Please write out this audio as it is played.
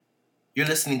You're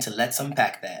listening to Let's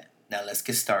Unpack That. Now let's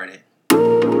get started.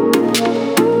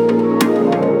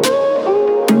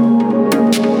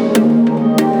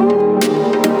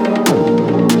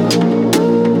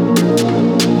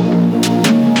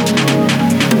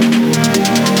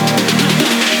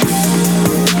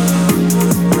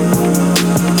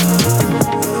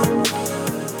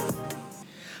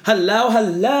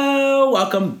 Hello,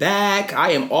 welcome back.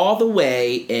 I am all the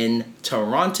way in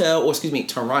Toronto,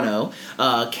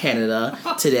 Canada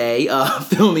today,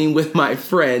 filming with my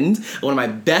friend, one of my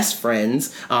best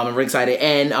friends. I'm really excited.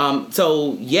 And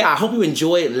I hope you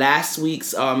enjoyed last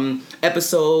week's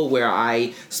episode where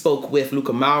I spoke with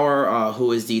Luca Maurer,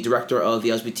 who is the director of the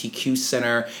LGBTQ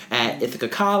Center at Ithaca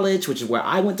College, which is where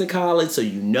I went to college, so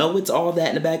you know it's all that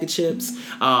in a bag of chips.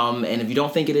 And if you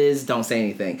don't think it is, don't say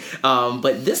anything.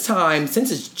 But this time,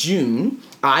 since it's June,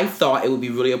 I thought it would be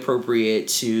really appropriate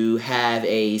to have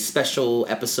a special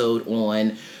episode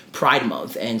on Pride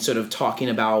Month and sort of talking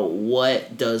about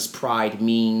what does Pride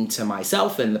mean to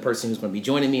myself and the person who's going to be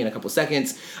joining me in a couple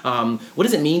seconds. What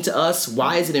does it mean to us?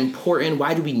 Why is it important?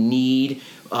 Why do we need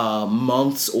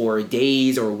months or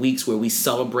days or weeks where we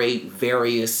celebrate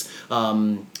various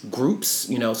groups,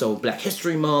 so Black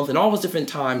History Month and all those different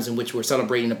times in which we're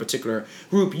celebrating a particular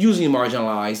group, usually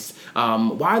marginalized.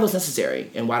 Why are those necessary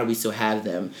and why do we still have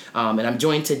them? And I'm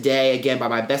joined today again by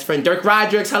my best friend, Dirk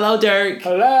Rodricks. Hello, Dirk.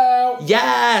 Hello.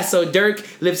 Yeah, so Dirk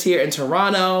lives here in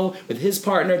Toronto with his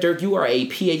partner. Dirk, you are a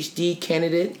PhD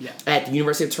candidate at the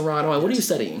University of Toronto. And what are you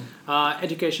studying?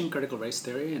 Education, critical race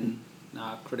theory, and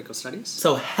critical studies.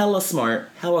 So hella smart,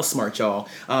 y'all.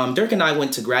 Dirk and I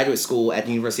went to graduate school at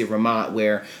the University of Vermont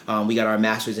where we got our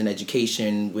master's in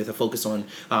education with a focus on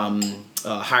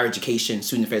higher education,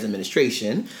 student affairs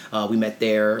administration. We met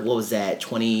there, what was that,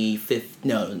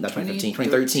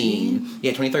 2013.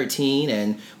 Yeah, 2013,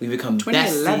 and we become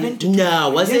 2011 besties.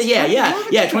 No, was it? Yeah,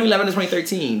 2011 to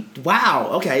 2013. Wow,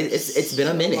 okay, it's been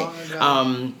a minute.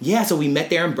 So we met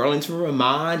there in Burlington,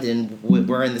 Vermont, and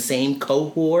we're in the same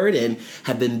cohort and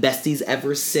have been besties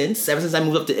ever since. Ever since I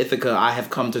moved up to Ithaca, I have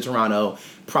come to Toronto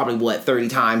probably 30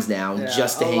 times now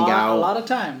just to hang out. A lot of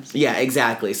times. Yeah,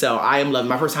 exactly. So I am loving.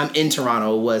 My first time in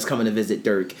Toronto was coming to visit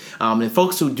Dirk. And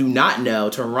folks who do not know,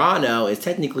 Toronto is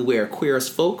technically where Queer as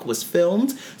Folk was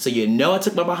filmed. So I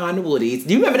took my behind the Woodies.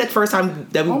 Do you remember that first time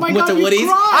that we went to Woodies?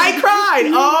 I cried.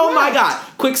 My God.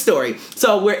 Quick story.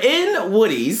 So we're in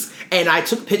Woodies, and I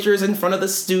took pictures in front of the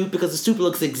stoop because the stoop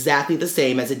looks exactly the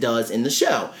same as it does in the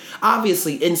show.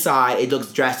 Obviously, inside it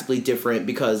looks drastically different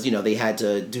because they had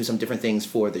to do some different things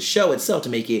for the show itself to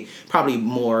make it probably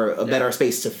a better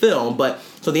space to film. But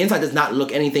so the inside does not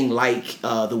look anything like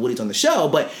the Woodies on the show.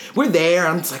 But we're there.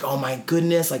 I'm just like, oh my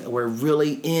goodness, like we're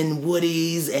really in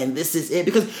Woodies, and this is it.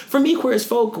 Because for me, Queer as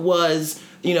Folk was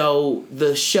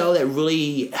the show that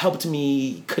really helped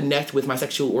me connect with my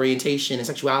sexual orientation and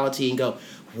sexuality and go,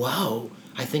 whoa,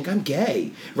 I think I'm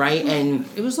gay, right? And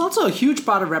it was also a huge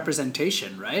part of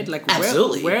representation, right? Like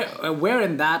absolutely. Where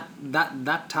in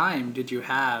that time did you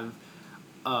have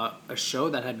a show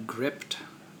that had gripped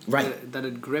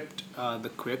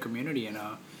the queer community in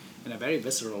a very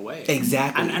visceral way.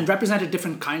 Exactly. And represented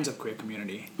different kinds of queer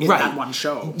community in that one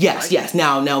show. Yes, right? yes.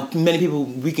 Now, many people,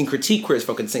 we can critique Queer as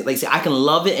Folk and say, I can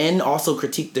love it and also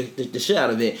critique the shit out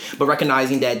of it, but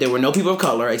recognizing that there were no people of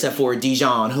color except for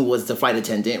Dijon, who was the flight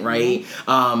attendant, right?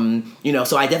 Mm-hmm.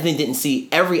 So I definitely didn't see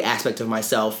every aspect of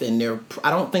myself, and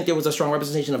I don't think there was a strong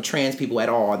representation of trans people at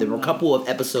all. There were a couple of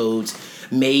episodes,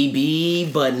 maybe,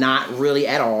 but not really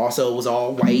at all. So it was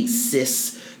all white,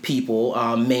 cis people,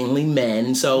 mainly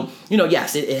men. So,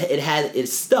 yes, it had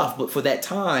its stuff, but for that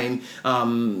time,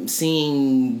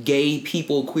 seeing gay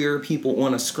people, queer people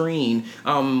on a screen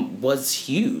was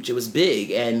huge. It was big,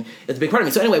 and it's a big part of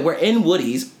me. So anyway, we're in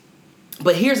Woodies.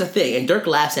 But here's the thing, and Dirk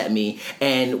laughs at me,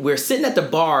 and we're sitting at the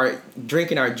bar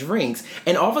drinking our drinks,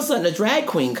 and all of a sudden a drag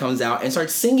queen comes out and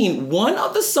starts singing one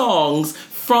of the songs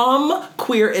from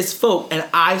Queer as Folk, and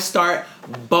I start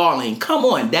bawling. Come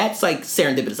on, that's like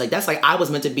serendipitous. Like that's like I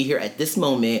was meant to be here at this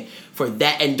moment for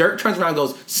that. And Dirk turns around and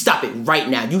goes, "Stop it right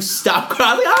now! You stop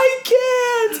crying." I was like, I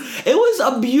can't. It was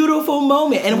a beautiful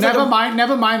moment, and it was never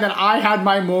mind that I had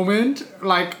my moment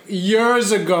like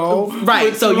years ago.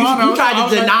 Right. So you tried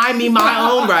to deny me my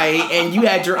own right, and you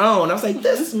had your own. I was like,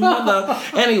 this mother.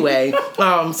 Anyway,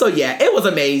 so yeah, it was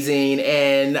amazing,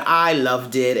 and I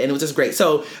loved it, and it was just great.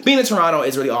 So being in Toronto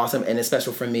is really awesome, and it's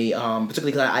special for me,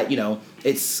 particularly because I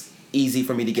it's easy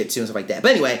for me to get to and stuff like that.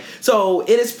 But anyway, so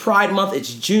it is Pride Month.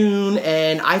 It's June,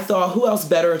 and I thought, who else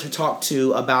better to talk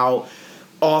to about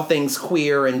all things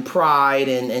queer and pride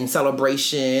and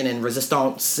celebration and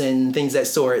resistance and things that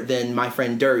sort than my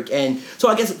friend Dirk. And so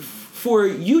I guess for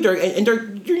you, Dirk, and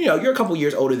Dirk, you're a couple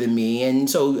years older than me, and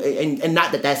so and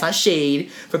not that's not shade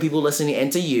for people listening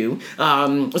and to you.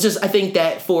 It's just I think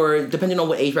that for depending on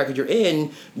what age bracket you're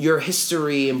in, your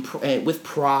history and with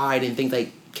pride and things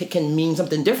like can mean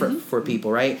something different for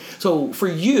people, right? So for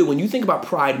you, when you think about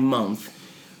Pride Month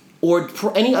or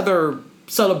any other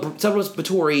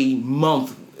celebratory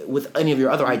month with any of your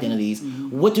other identities,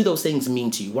 what do those things mean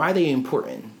to you? Why are they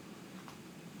important?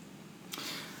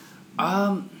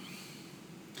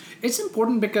 It's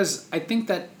important because I think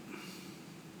that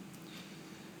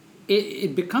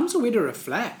it becomes a way to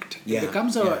reflect. Yeah,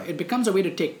 It becomes a way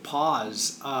to take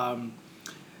pause.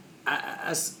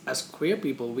 As queer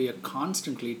people, we are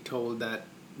constantly told that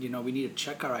we need to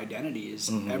check our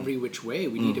identities every which way.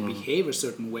 We need to behave a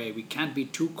certain way. We can't be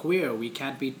too queer. We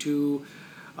can't be too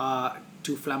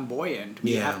flamboyant.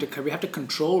 We have to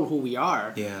control who we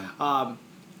are. Yeah.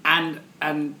 And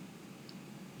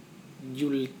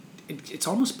it's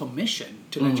almost permission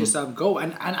to let yourself go.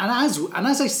 And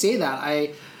as I say that,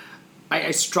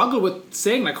 I struggle with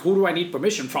saying like, who do I need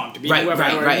permission from to be whoever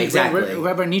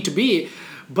I need to be?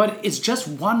 But it's just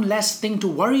one less thing to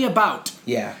worry about.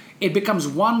 Yeah. It becomes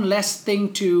one less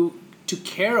thing to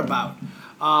care about.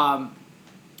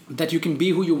 That you can be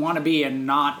who you want to be and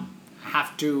not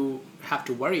have to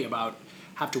worry about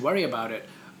it.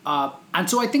 And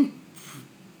so I think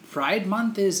Pride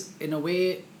Month is in a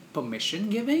way permission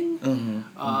giving.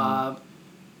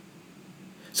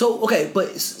 So okay,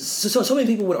 but so many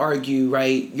people would argue,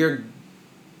 right?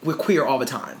 We're queer all the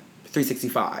time,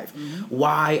 365.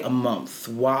 Why a month?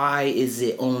 Why is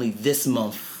it only this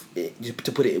month?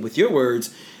 To put it with your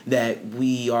words, that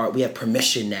we have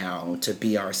permission now to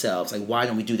be ourselves. Like, why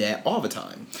don't we do that all the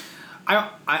time?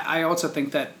 I also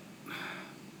think that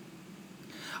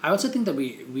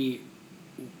we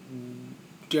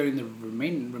during the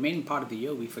remaining part of the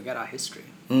year we forget our history.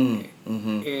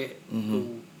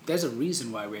 There's a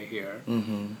reason why we're here.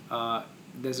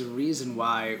 There's a reason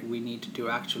why we need to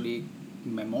actually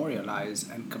memorialize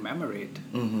and commemorate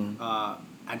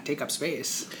and take up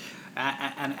space.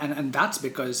 And that's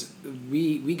because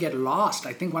we get lost.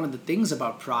 I think one of the things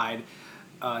about Pride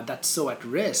that's so at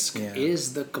risk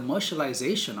is the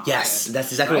commercialization of it. Yes,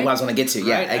 that's exactly what I was going to get to. Right?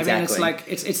 Yeah, exactly. I mean, it's like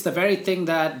it's the very thing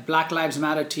that Black Lives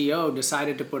Matter TO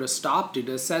decided to put a stop to.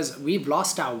 That says we've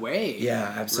lost our way.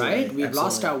 Yeah, absolutely. Right? We've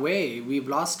lost our way. We've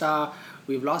lost our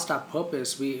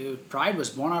purpose. Pride was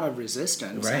born out of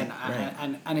resistance. Right.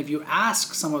 And if you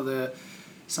ask some of the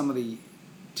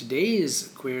today's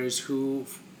queers who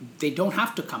they don't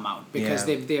have to come out because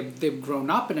they've grown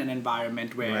up in an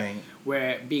environment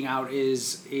where being out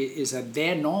is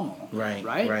their normal. Right.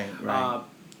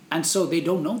 And so they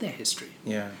don't know their history.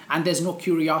 Yeah. And there's no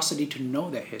curiosity to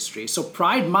know their history. So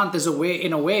Pride Month is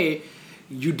in a way,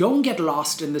 you don't get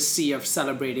lost in the sea of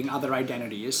celebrating other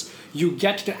identities. You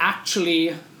get to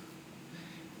actually,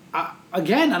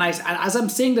 again, and as I'm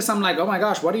saying this, I'm like, oh my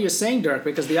gosh, what are you saying, Dirk?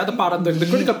 Because the other part of the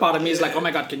critical part of me is like, oh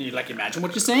my God, can you like imagine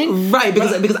what you're saying? Right,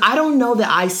 because I don't know that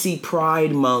I see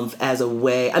Pride Month as a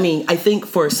way. I mean, I think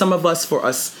for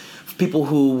us, people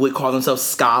who would call themselves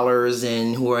scholars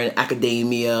and who are in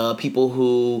academia, people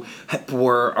who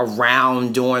were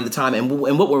around during the time, and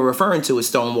what we're referring to is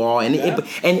Stonewall. And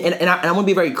I want to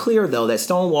be very clear, though, that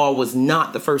Stonewall was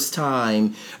not the first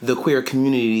time the queer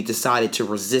community decided to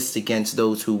resist against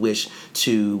those who wish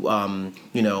to,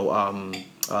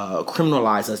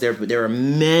 criminalize us. There are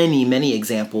many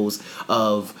examples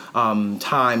of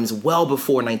times well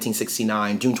before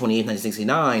 1969, June 28th,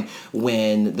 1969,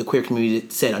 when the queer community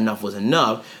said enough was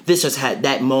enough. This just had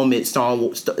that moment,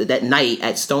 that night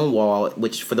at Stonewall,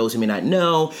 which for those who may not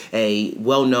know, a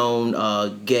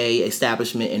well-known gay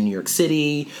establishment in New York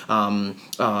City,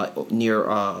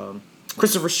 near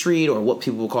Christopher Street, or what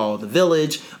people call the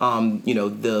Village.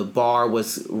 The bar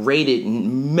was raided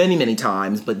many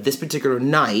times, but this particular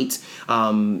night,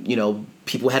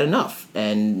 people had enough,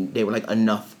 and they were like,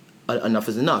 enough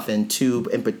is enough. And two,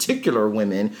 in particular,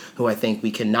 women who I think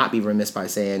we cannot be remiss by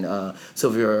saying,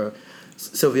 Sylvia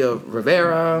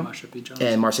Rivera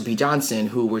and Marsha P. Johnson,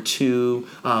 who were two,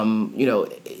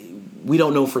 we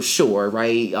don't know for sure,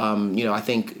 right? I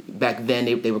think back then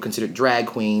they were considered drag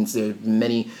queens. There are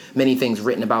many things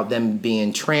written about them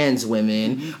being trans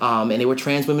women, and they were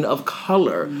trans women of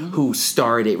color who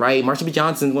started, right? Marsha P.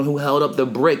 Johnson, one who held up the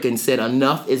brick and said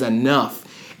enough is enough,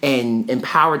 and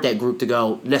empowered that group to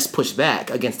go, let's push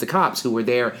back against the cops who were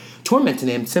there tormenting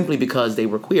them simply because they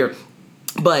were queer.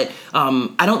 But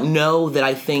I don't know that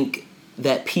I think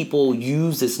that people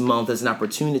use this month as an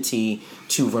opportunity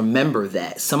to remember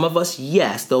that. Some of us,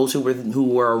 yes, those who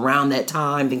were around that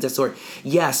time, things of that sort,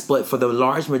 yes, but for the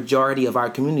large majority of our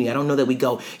community, I don't know that we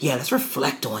go, yeah, let's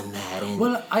reflect on that. And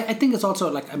well, I think it's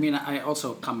also like, I mean, I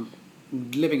also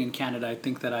living in Canada, I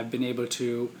think that I've been able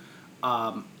to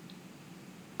kind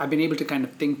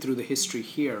of think through the history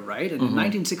here, right? And in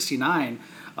 1969,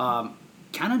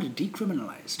 Canada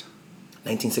decriminalized.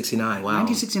 1969, wow.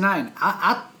 1969,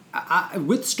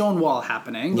 with Stonewall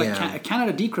happening, Yeah. like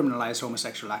Canada decriminalized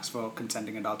homosexual acts for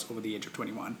consenting adults over the age of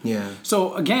 21. Yeah.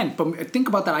 So again, think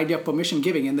about that idea of permission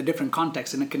giving in the different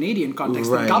context. In a Canadian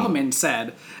context, Right. the government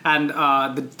said, and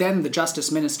then the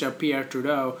Justice Minister Pierre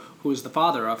Trudeau, who is the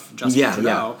father of Justin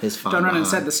Trudeau, his father, turned around and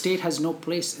said the state has no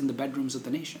place in the bedrooms of the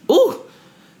nation. Ooh,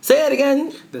 say that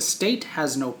again. The state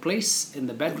has no place in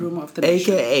the bedroom of the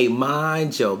nation. AKA,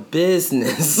 mind your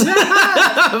business.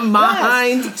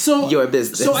 Mind your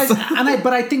business.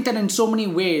 But I think that in so many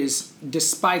ways,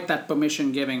 despite that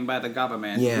permission giving by the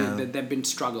government, there have been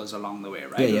struggles along the way,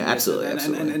 right? Yeah, absolutely.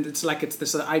 And it's like it's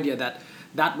this idea that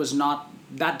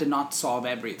did not solve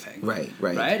everything. Right.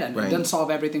 And it doesn't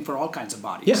solve everything for all kinds of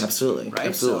bodies. Yeah, absolutely. Right?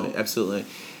 Absolutely.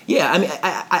 Yeah, I mean,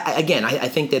 I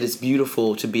think that it's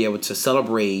beautiful to be able to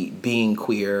celebrate being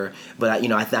queer, but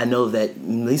I know that at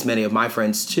least many of my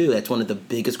friends too, that's one of the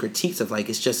biggest critiques of like,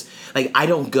 it's just like, I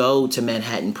don't go to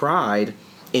Manhattan Pride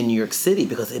in New York City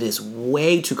because it is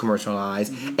way too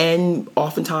commercialized, and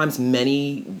oftentimes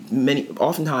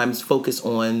focus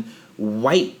on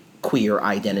white queer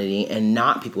identity and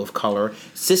not people of color,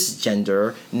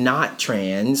 cisgender, not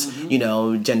trans,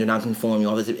 gender nonconforming,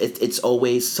 all this. It's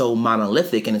always so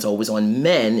monolithic, and it's always on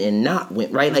men and not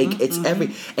women, right? Like it's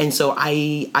and so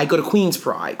I go to Queen's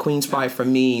Pride. Queen's Pride for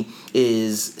me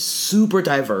is super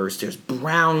diverse. There's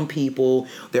brown people,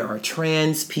 there are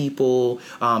trans people,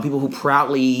 people who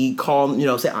proudly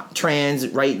call, say trans,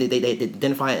 right? They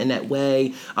identify in that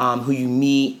way, who you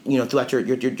meet, throughout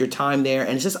your time there,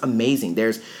 and it's just amazing.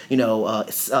 There's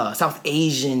South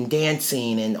Asian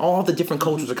dancing, and all the different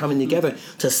cultures are coming together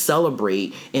to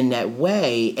celebrate in that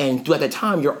way. And throughout that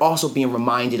time, you're also being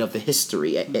reminded of the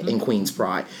history in Queen's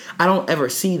Pride. I don't ever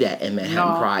see that in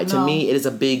Manhattan Pride. To me, it is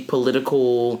a big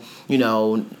political,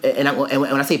 and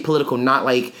when I say political, not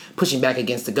like pushing back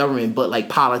against the government, but like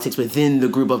politics within the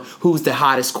group of who's the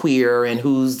hottest queer and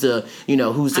who's the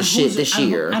shit this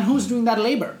year. And who's doing that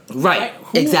labor. Right.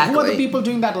 Exactly. Who are the people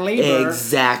doing that labor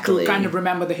exactly. to kind of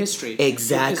remember the history?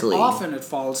 Exactly. Often it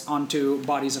falls onto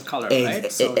bodies of color,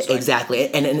 right? So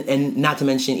exactly. And not to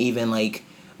mention even like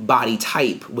body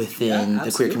type within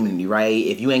the queer community, right?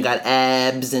 If you ain't got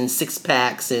abs and six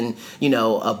packs and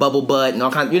a bubble butt and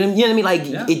all kinds, you know what I mean?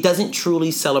 Like it doesn't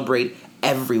truly celebrate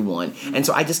everyone. And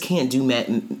so I just can't do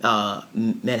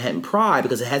Manhattan Pride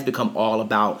because it has become all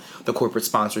about the corporate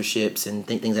sponsorships and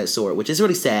things of that sort, which is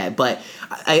really sad. But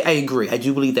I agree. I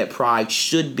do believe that Pride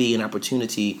should be an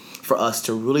opportunity for us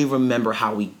to really remember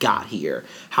how we got here,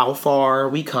 how far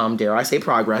we come, dare I say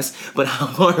progress, but how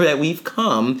far that we've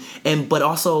come, but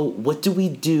also what do we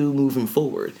do moving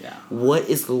forward? Yeah. What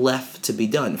is left to be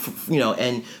done?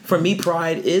 And for me,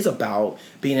 Pride is about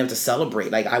being able to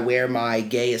celebrate. Like I wear my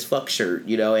gay as fuck shirt,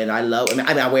 and I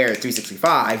wear it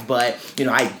 365, but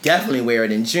I definitely wear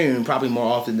it in June, probably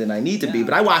more often than I need to be.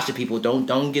 But I wash it, people.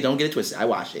 Don't get it twisted. I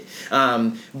wash it.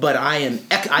 But I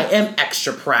am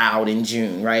extra proud in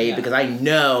June, right? Yeah. Because I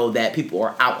know that people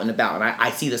are out and about, and I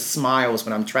see the smiles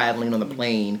when I'm traveling on the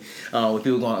plane, with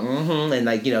people going and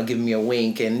like giving me a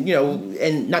wink, and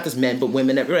and not just men but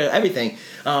women, everything.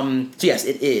 So yes,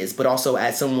 it is. But also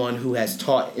as someone who has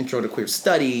taught Intro to Queer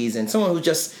Studies and someone who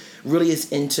just really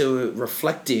is into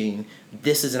reflecting,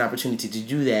 this is an opportunity to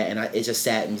do that, and it just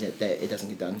saddens that it doesn't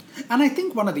get done. And I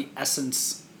think one of the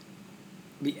essence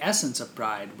of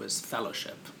Pride was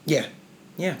fellowship. Yeah.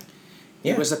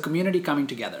 It was a community coming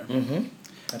together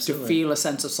to feel a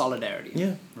sense of solidarity.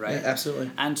 Yeah. Right? Yeah,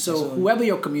 absolutely. And so whoever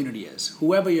your community is,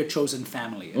 whoever your chosen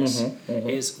family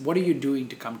is what are you doing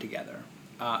to come together?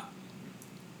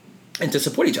 And to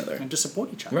support each other.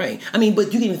 Right. I mean, but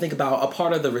you can even think about a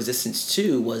part of the resistance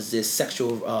too was this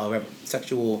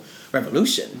sexual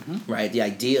revolution, right? The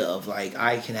idea of like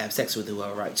I can have sex with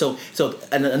whoever, right? So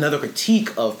another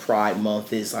critique of Pride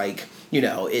Month is like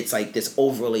it's like this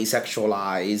overly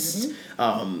sexualized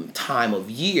time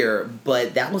of year,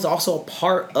 but that was also a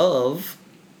part of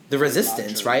the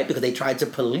resistance, right? Because they tried to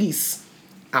police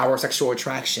our sexual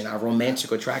attraction, our romantic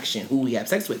attraction, who we have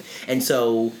sex with. And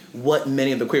so what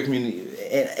many of the queer community,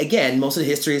 and again, most of the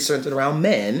history is centered around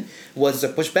men, was to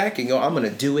push back and go, I'm going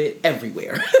to do it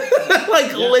everywhere.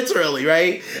 Like, literally,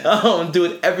 right? Do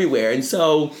it everywhere. And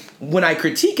so when I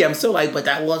critique it, I'm still like, but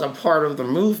that was a part of the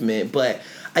movement. But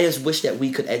I just wish that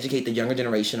we could educate the younger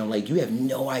generation on, like, you have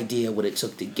no idea what it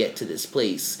took to get to this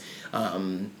place,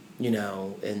 you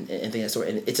know, and things of that sort.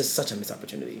 And it's just such a missed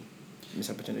opportunity.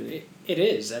 It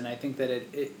is, and I think that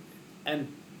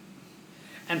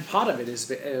and part of it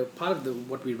is part of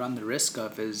what we run the risk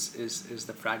of is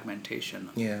the fragmentation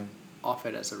of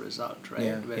it as a result, right?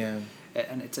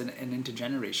 And it's an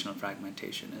intergenerational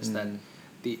fragmentation. Is that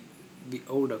the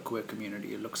older queer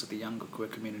community looks at the younger queer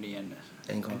community and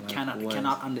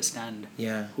cannot understand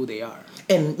who they are.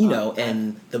 And you know,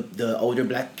 and the older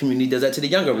black community does that to the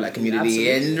younger black community.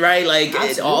 Absolutely. And right, like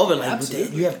it's all over. Like, do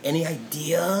you have any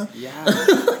idea?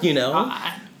 Yeah. You know.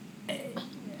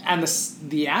 And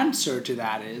the answer to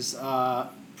that is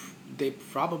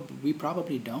we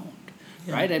probably don't.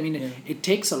 Yeah. Right? I mean, it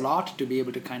takes a lot to be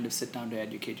able to kind of sit down to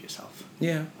educate yourself.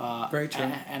 Yeah. Very true.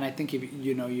 And I think if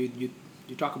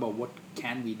you talk about what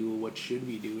can we do, what should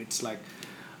we do, it's like,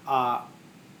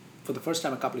 for the first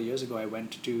time a couple of years ago,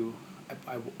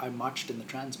 I marched in the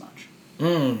Trans March.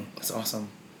 That's awesome.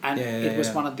 And it was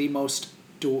one of the most,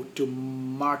 to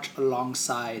march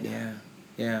alongside.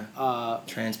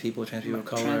 Trans people of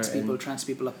color. Trans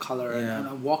people of color.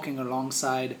 And walking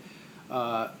alongside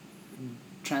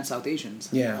trans South Asians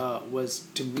was,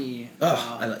 to me,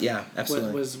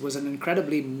 absolutely. was an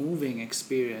incredibly moving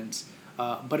experience.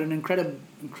 But an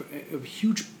a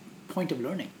huge point of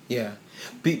learning. Yeah.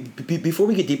 Before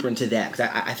we get deeper into that, because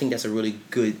I think that's a really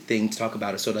good thing to talk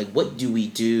about. So, like, what do we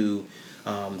do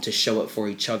to show up for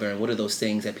each other, and what are those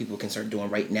things that people can start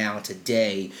doing right now,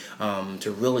 today,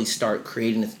 to really start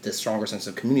creating the stronger sense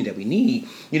of community that we need?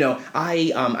 You know,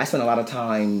 I spend a lot of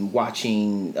time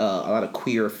watching a lot of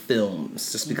queer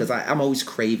films, just because I'm always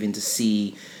craving to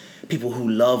see people who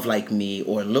love like me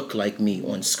or look like me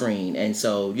on screen. And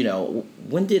so, you know,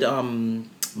 when did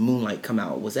Moonlight come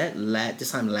out? Was that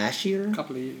this time last year? A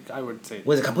couple of years, I would say.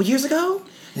 Was it a couple of years ago?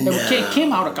 No. It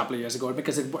came out a couple of years ago,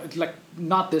 because it like,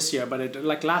 not this year, but it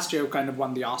like last year kind of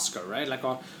won the Oscar, right? Like,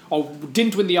 or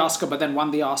didn't win the Oscar, but then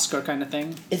won the Oscar kind of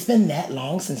thing. It's been that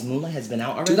long since Moonlight has been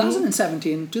out already?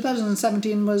 2017.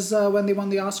 2017 was when they won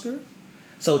the Oscar.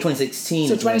 So 2016.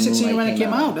 So 2016 when it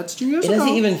came out. That's 2 years ago. It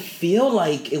doesn't even feel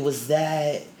like it was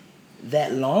that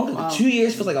long. Wow. 2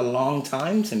 years feels like a long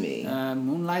time to me.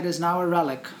 Moonlight is now a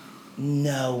relic.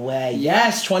 No way.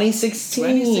 Yes,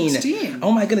 2016.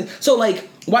 Oh my goodness. So, like,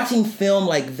 watching film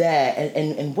like that,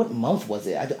 and what month was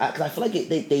it? Because I feel like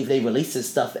they released this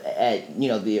stuff at, you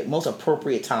know, the most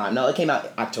appropriate time. No, it came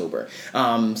out October.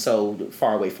 So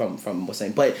far away from what's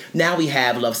saying. But now we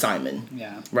have Love, Simon.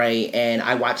 Yeah. Right? And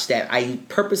I watched that. I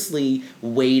purposely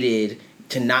waited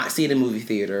to not see it in a movie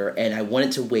theater, and I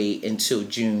wanted to wait until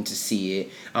June to see it,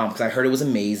 because I heard it was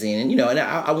amazing, and, you know, and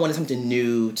I wanted something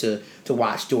new to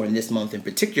watch during this month in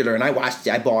particular. And I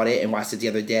bought it and watched it the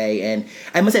other day, and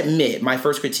I must admit, my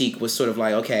first critique was sort of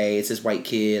like, okay, it's this white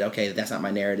kid, okay, that's not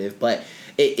my narrative, but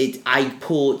I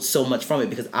pulled so much from it,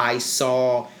 because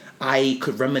I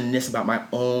could reminisce about my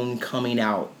own coming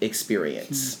out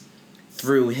experience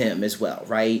through him as well,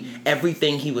 right?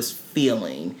 Everything he was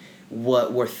feeling,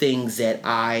 what were things that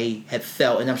I had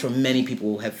felt, and I'm sure many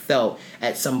people have felt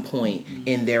at some point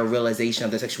in their realization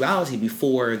of their sexuality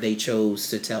before they chose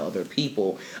to tell other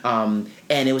people. And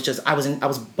it was just, I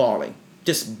was bawling.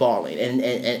 Just bawling, and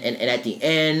at the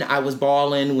end I was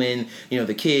bawling when, you know,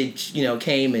 the kid, you know,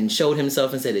 came and showed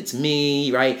himself and said, it's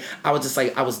me, right? I was just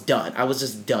like, I was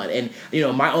just done. And, you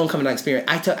know, my own coming out experience,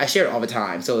 I share it all the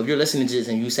time. So if you're listening to this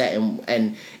and you sat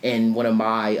in one of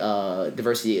my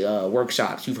diversity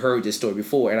workshops, you've heard this story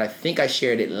before, and I think I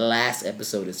shared it last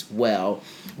episode as well.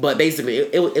 But basically,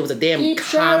 it was a damn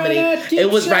comedy. It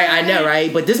was right, I know,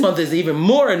 right? But this month is even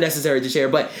more necessary to share.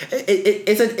 But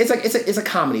it's a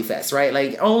comedy fest, right?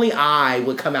 Like, only I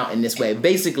would come out in this way.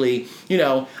 Basically, you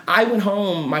know, I went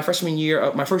home my first year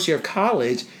of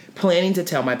college, planning to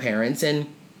tell my parents, and,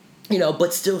 you know,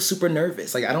 but still super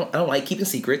nervous. Like, I don't like keeping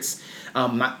secrets.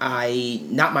 Not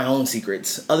my own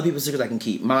secrets. Other people's secrets I can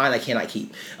keep. Mine I cannot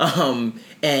keep. And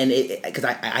because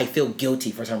I feel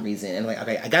guilty for some reason, and like,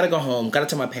 okay, I gotta go home, gotta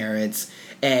tell my parents,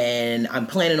 and I'm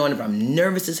planning on it, but I'm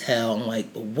nervous as hell. I'm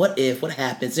like, but what if? What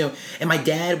happens? And my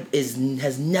dad has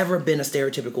never been a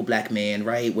stereotypical black man,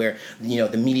 right? Where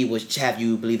the media would have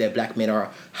you believe that black men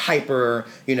are hyper,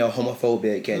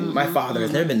 homophobic, and my father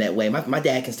has never been that way. My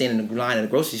dad can stand in the line at a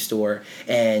grocery store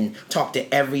and talk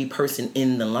to every person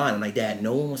in the line. I'm like, Dad,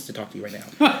 no one wants to talk to you right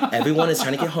now. Everyone is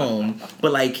trying to get home,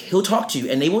 but like he'll talk to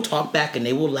you, and they will talk back, and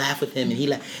they will laugh with him, and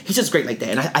he's just great like that.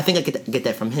 And I think I get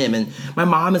that from him. And my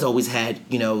mom has always had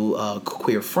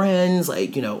queer friends,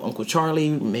 like Uncle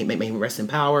Charlie, may rest in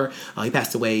power. He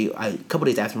passed away a couple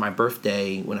days after my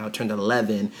birthday when I turned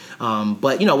 11.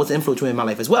 But was influential in my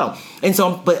life as well. And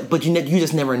so, but you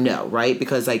just never know, right?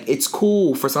 Because like it's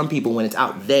cool for some people when it's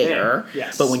out there,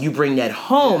 yes. But when you bring that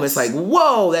home, it's like,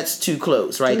 whoa, that's too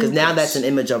close, right? Because now that's an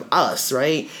image of us,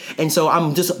 right? And so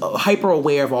I'm just hyper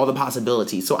aware of all the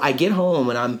possibilities. So I get home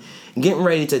and I'm getting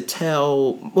ready to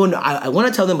tell. Well, no, I want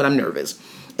to tell them, but I'm nervous.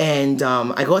 And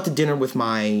I go out to dinner with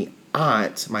my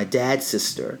aunt, my dad's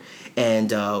sister,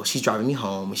 and she's driving me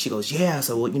home. And she goes, yeah,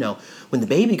 so, when the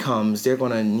baby comes, they're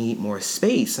going to need more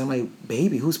space. I'm like,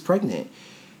 baby, who's pregnant?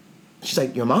 She's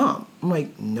like, your mom. I'm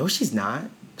like, no, she's not.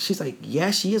 She's like,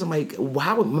 yeah, she is. I'm like,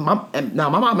 wow. Now,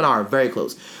 my mom and I are very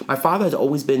close. My father has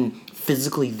always been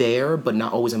physically there, but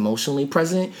not always emotionally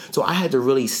present. So I had to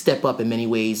really step up in many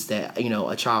ways that,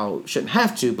 a child shouldn't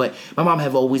have to. But my mom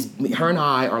her and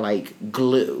I are like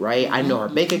glue, right? I know her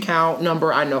bank account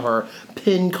number. I know her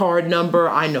PIN card number.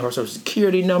 I know her social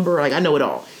security number. Like, I know it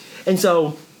all. And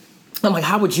so I'm like,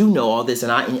 how would you know all this?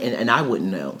 And I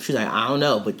wouldn't know. She's like, I don't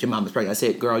know, but your mom is pregnant. I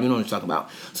said, girl, you know what you're talking about.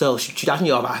 So she drops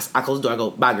me off. I close the door. I go,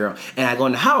 bye, girl. And I go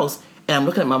in the house, and I'm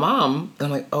looking at my mom, and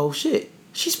I'm like, oh, shit,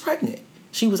 she's pregnant.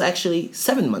 She was actually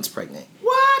 7 months pregnant.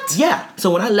 What? Yeah. So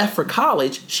when I left for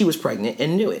college, she was pregnant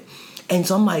and knew it. And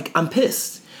so I'm like, I'm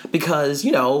pissed because,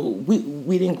 we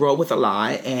didn't grow up with a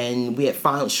lie, and we had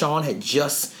found Sean had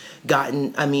just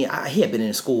gotten, he had been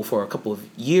in school for a couple of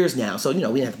years now, so, we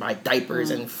didn't have to buy diapers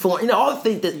and all the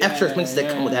things, the extra expenses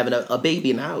that come with having a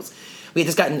baby in the house. We had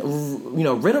just gotten,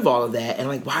 rid of all of that, and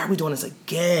like, why are we doing this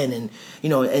again? And,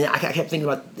 and I kept thinking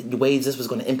about the ways this was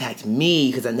going to impact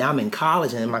me, because now I'm in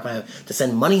college, and I'm not going to have to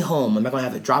send money home, I'm not going to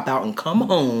have to drop out and come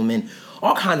home, and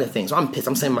all kinds of things. So I'm pissed.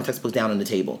 I'm setting my textbooks down on the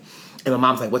table, and my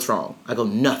mom's like, what's wrong? I go,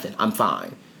 nothing, I'm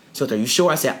fine. She goes, are you sure?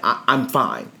 I said, I'm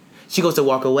fine. She goes to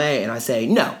walk away, and I say,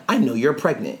 no, I know you're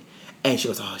pregnant. And she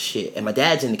goes, oh, shit. And my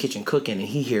dad's in the kitchen cooking, and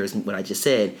he hears what I just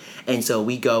said. And so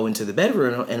we go into the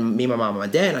bedroom, and me, my mom, and my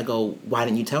dad, and I go, why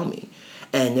didn't you tell me?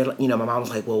 And they're, my mom was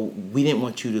like, well, we didn't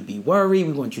want you to be worried.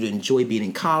 We want you to enjoy being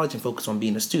in college and focus on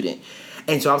being a student.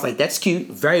 And so I was like, that's cute,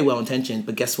 very well-intentioned,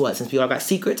 but guess what? Since we all got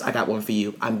secrets, I got one for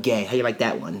you. I'm gay. How you like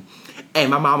that one? And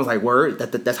my mom was like, word,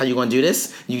 that's how you gonna do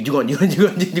this? You gonna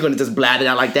just blab it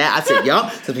out like that? I said,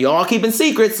 yup, since we all keeping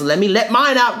secrets, so let me let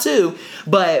mine out too.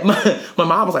 But my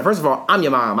mom was like, first of all, I'm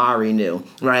your mom, I already knew,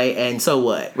 right? And so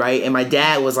what, right? And my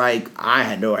dad was like, I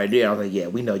had no idea. I was like, yeah,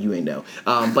 we know you ain't know.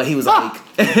 But he was like,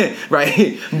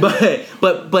 right?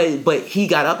 But he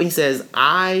got up and he says,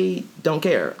 I don't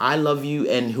care. I love you,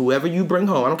 and whoever you bring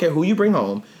home, I don't care who you bring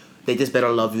home, they just better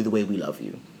love you the way we love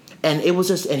you. And it was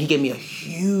just, and he gave me a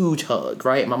huge hug,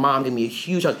 right? My mom gave me a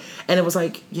huge hug. And it was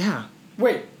like, yeah.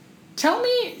 Wait, tell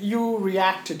me you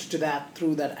reacted to that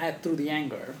through the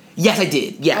anger. Yes, I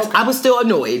did. Yes. Okay. I was still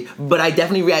annoyed, but I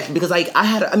definitely reacted because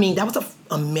that was an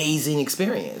amazing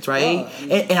experience, right?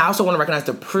 And I also want to recognize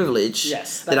the privilege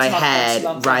that I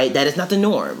had, right? That is not the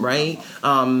norm, right?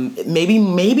 Maybe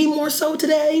more so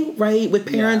today, right? With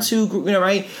parents who,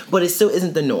 right? But it still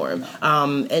isn't the norm.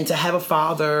 And to have a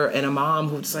father and a mom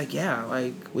who's like, yeah,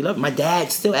 like, we love it. My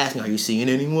dad still asks me, are you seeing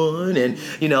anyone? And,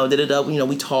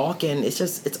 we talk, and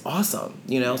it's awesome,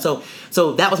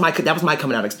 So that was my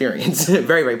coming out experience.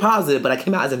 Very, very positive, but I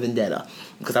came out as a vendetta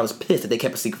because I was pissed that they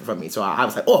kept a secret from me. So I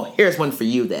was like, oh, here's one for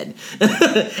you then.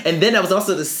 And then that was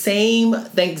also the same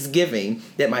Thanksgiving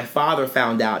that my father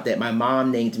found out that my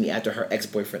mom named me after her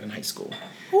ex-boyfriend in high school.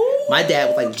 Ooh. My dad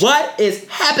was like, what is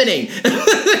happening?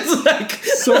 It's like,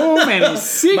 so many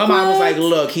secrets. My mom was like,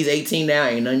 look, he's 18 now.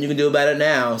 Ain't nothing you can do about it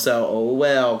now. So, oh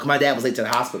well. Cause my dad was late to the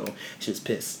hospital. She was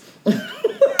pissed.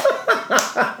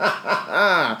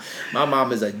 My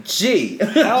mom is a G.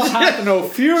 I'll have no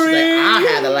fury. She's like, I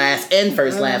had the last and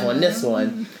first laugh on this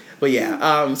one. But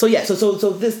yeah, so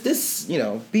this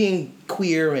being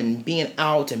queer and being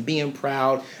out and being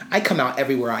proud, I come out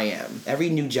everywhere I am. Every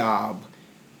new job,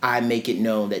 I make it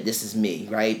known that this is me,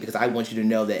 right? Because I want you to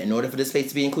know that in order for this space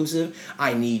to be inclusive,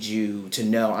 I need you to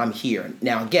know I'm here.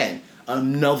 Now, again,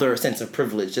 another sense of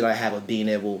privilege that I have of being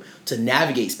able to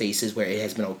navigate spaces where it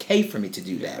has been okay for me to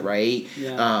do that, right?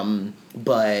 Yeah.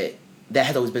 But that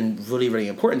has always been really, really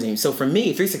important to me. So for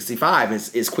me, 365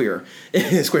 is queer.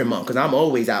 It's Queer Month because I'm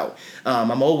always out.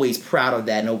 I'm always proud of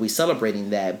that and always celebrating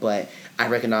that. But I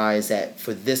recognize that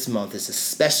for this month, it's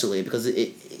especially because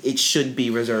it should be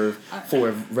reserved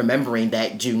for remembering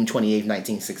that June 28th,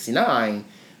 1969,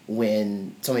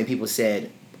 when so many people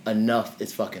said, enough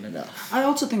is fucking enough. I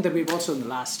also think that we've also in the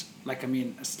last,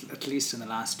 at least in the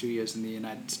last 2 years in the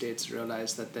United States,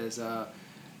 realized that there's a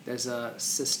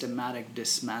systematic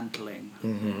dismantling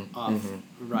of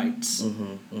rights,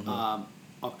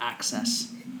 of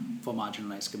access for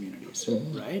marginalized communities,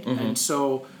 right? And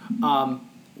so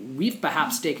we've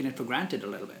perhaps taken it for granted a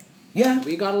little bit. Yeah,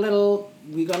 we got a little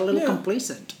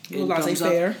complacent in terms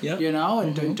of,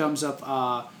 in terms of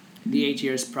the 8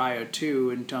 years prior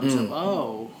to, in terms of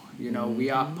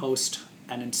we are post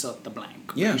and insert the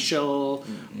blank. Racial,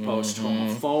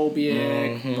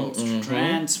 post-homophobic,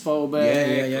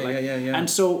 post-transphobic. And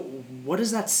so what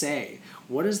does that say?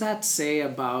 What does that say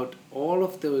about all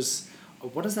of those?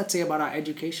 What does that say about our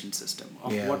education system?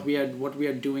 Of what we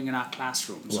are doing in our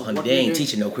classrooms? Well, they ain't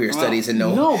teaching no queer studies and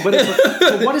no. No, but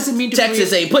what does it mean to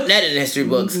Texas ain't putting that in history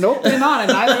books. Nope, they're not,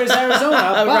 and neither is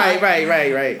Arizona. But,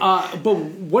 right. But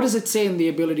what does it say in the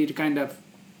ability to kind of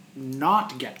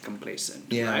not get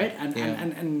complacent, right?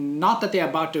 And not that they're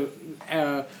about to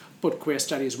put Queer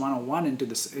Studies 101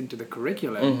 into the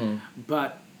curriculum,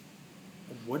 but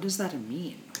what does that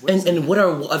mean? What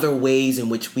are other ways in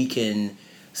which we can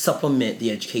supplement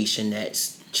the education that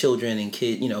children and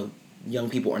young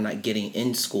people are not getting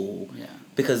in school?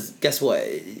 Because guess what?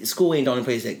 School ain't the only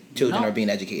place that children are being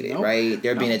educated, right?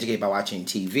 They're being educated by watching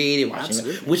TV, they're watching,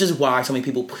 which is why so many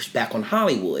people push back on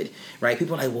Hollywood, right?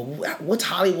 People are like, well, what's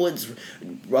Hollywood's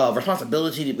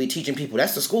responsibility to be teaching people?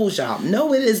 That's the school's job.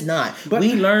 No, it is not. But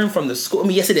we learn from the school. I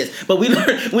mean, yes, it is. But we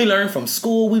learn from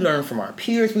school. We learn from our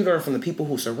peers. We learn from the people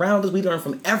who surround us. We learn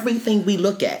from everything we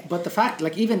look at. But the fact,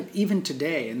 even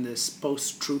today in this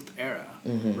post-truth era,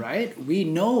 right? We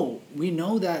know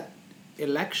that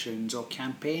elections or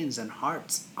campaigns and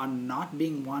hearts are not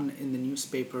being won in the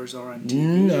newspapers or on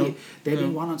TV. They're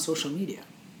being won on social media.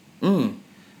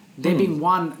 They're being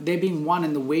won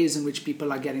in the ways in which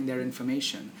people are getting their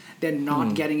information. They're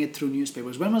not getting it through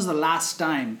newspapers. When was the last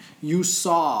time you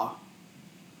saw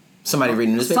somebody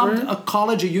reading a newspaper? A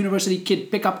college or university kid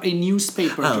pick up a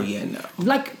newspaper. Oh, yeah, no.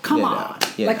 Come on.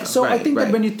 I think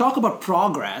that when you talk about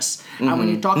progress and when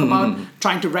you talk about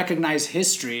trying to recognize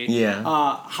history,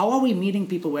 how are we meeting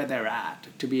people where they're at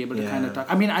to be able to kind of talk?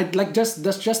 I mean,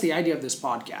 that's just the idea of this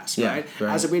podcast, right?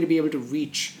 As a way to be able to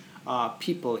reach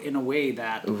people in a way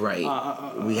that we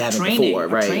haven't before,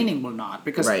 right? Training will not,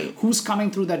 because who's coming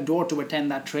through that door to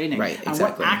attend that training, and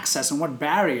what access and what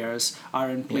barriers are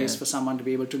in place for someone to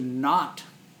be able to not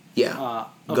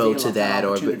go to that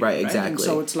or exactly. And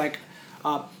so it's like,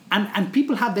 and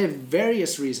people have their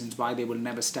various reasons why they will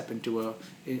never step into a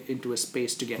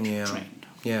space to get trained.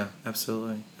 Yeah,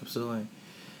 absolutely.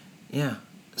 Yeah.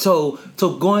 So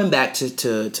going back to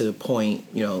the point,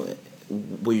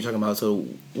 what you're talking about, so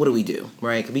what do we do,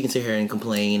 right? 'Cause we can sit here and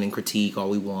complain and critique all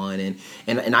we want, and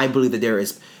I believe that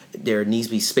there needs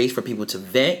to be space for people to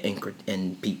vent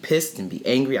and be pissed and be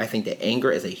angry. I think that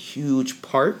anger is a huge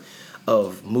part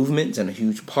of movements and a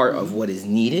huge part of what is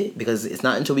needed, because it's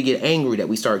not until we get angry that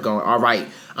we start going, all right,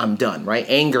 I'm done, right?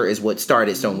 Anger is what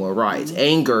started Stonewall Riots.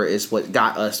 Anger is what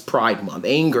got us Pride Month.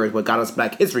 Anger is what got us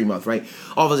Black History Month, right?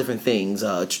 All those different things,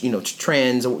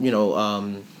 trans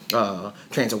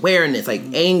awareness, like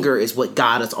anger is what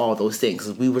got us all those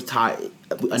things. We were taught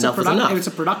enough was enough. It's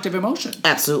a productive emotion.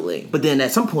 Absolutely. But then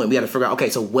at some point we got to figure out, okay,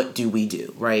 so what do we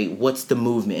do, right? What's the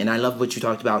movement? And I love what you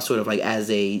talked about, sort of like as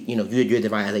a, you're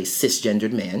defined as a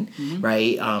cisgendered man,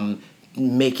 right?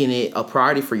 Making it a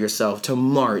priority for yourself to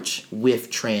march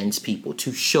with trans people,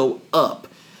 to show up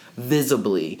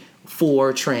visibly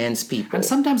for trans people. And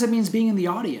sometimes it means being in the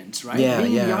audience, right?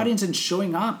 Being in the audience and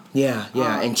showing up.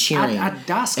 And cheering. At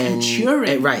dusk and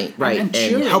cheering. Right. And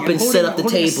cheering. And helping set up the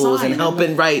tables and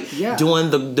helping,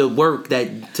 doing the work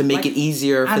to make it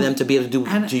easier for them to be able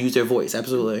to use their voice.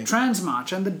 Absolutely. Trans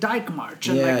March and the Dyke March.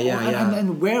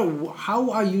 And how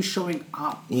are you showing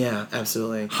up? Yeah,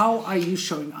 absolutely. How are you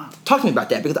showing up? Talk to me about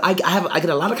that, because I get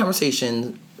a lot of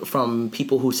conversations from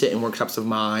people who sit in workshops of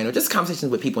mine, or just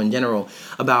conversations with people in general,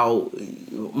 about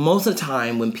most of the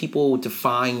time when people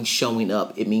define showing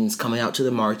up, it means coming out to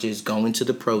the marches, going to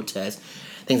the protests,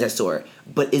 things of that sort.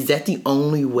 But is that the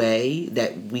only way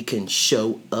that we can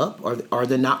show up? Or are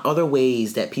there not other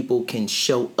ways that people can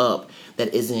show up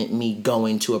that isn't me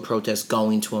going to a protest,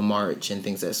 going to a march, and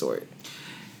things of that sort?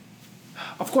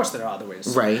 Of course there are other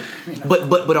ways. Right.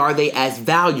 But are they as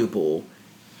valuable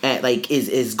at like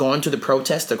is going to the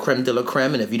protest the creme de la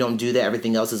creme, and if you don't do that,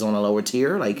 everything else is on a lower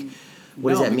tier? Like,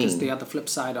 what does that mean? Because the other flip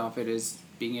side of it is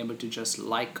being able to just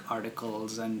like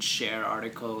articles and share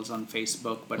articles on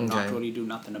Facebook, but not really do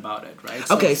nothing about it, right?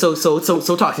 So,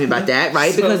 so talk to me about that,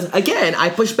 right? Because again, I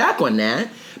push back on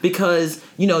that because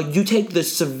you take the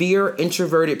severe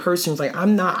introverted person who's like,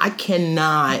 I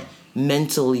cannot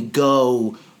mentally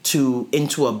go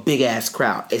into a big ass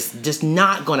crowd. It's just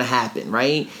not gonna happen,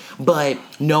 right? But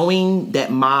knowing that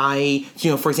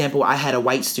for example, I had a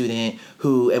white student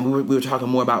who, and we were talking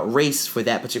more about race for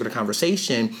that particular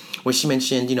conversation, where she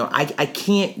mentioned, I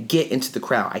can't get into the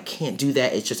crowd. I can't do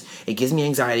that. It gives me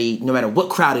anxiety no matter what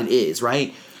crowd it is,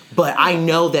 right? But I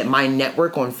know that my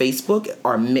network on Facebook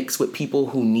are mixed with people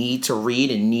who need to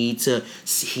read and need to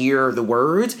hear the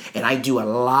words, and I do a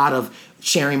lot of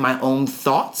sharing my own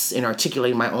thoughts and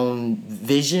articulating my own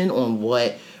vision on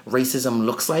what racism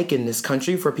looks like in this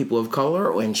country for people of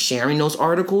color, and sharing those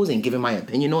articles and giving my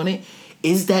opinion on it.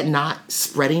 Is that not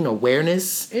spreading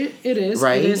awareness? It is.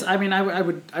 Right? It is. I mean,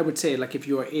 I would say, like, if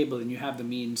you are able and you have the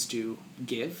means to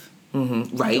give,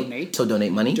 right?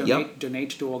 Donate money. Donate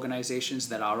to organizations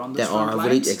that are on the front lines.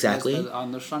 Really, exactly.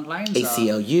 On the front lines.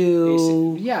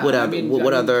 ACLU. What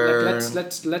what other?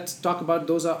 Let's talk about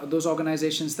those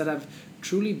organizations that have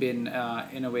truly been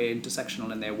in a way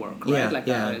intersectional in their work, right?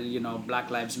 Black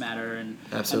Lives Matter and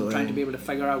trying to be able to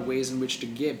figure out ways in which to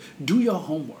give. Do your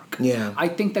homework. Yeah. I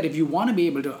think that if you want to be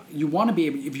able,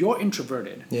 if you're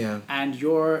introverted, and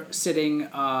you're sitting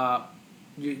on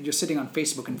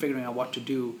Facebook and figuring out what to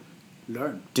do.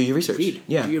 Learn. Do your research. Read.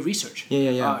 Yeah. Do your research.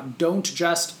 Yeah. Don't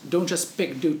just do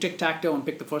tic-tac-toe and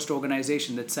pick the first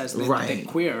organization that says they're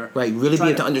queer. Right. Really be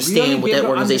able to understand what that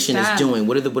organization is doing.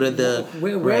 Where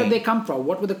did they come from?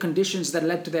 What were the conditions that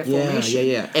led to their formation?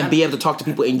 Yeah. And be able to talk to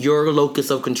people in your locus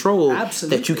of control.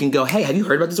 Absolutely. That you can go, hey, have you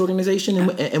heard about this organization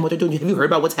and what they're doing? Have you heard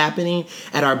about what's happening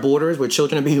at our borders where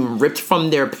children are being ripped from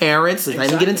their parents? Exactly. I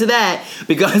didn't get into that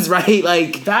because that you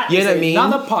know what I mean?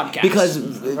 Another podcast.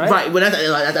 Because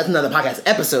that's another podcast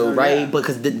episode, right? Yeah.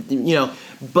 Because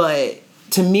but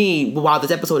to me, while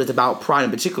this episode is about pride in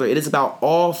particular, it is about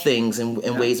all things and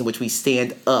ways in which we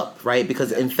stand up, right?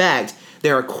 Because in fact,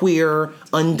 there are queer,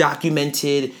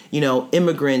 undocumented,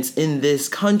 immigrants in this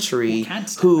country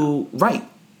who right?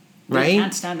 They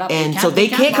can't stand up, and so they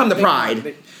can't come to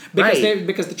Pride.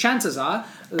 Because the chances are,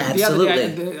 absolutely.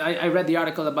 The other day, I read the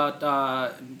article about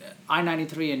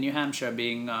I-93 in New Hampshire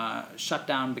being shut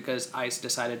down because ICE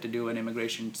decided to do an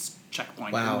immigration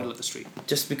checkpoint in the middle of the street.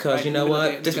 Just because,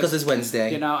 because it's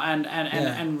Wednesday.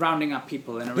 And rounding up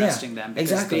people and arresting them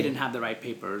because they didn't have the right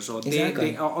papers, or they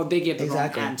gave the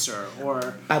wrong answer,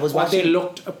 or they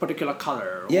looked a particular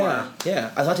color. I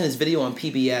was watching this video on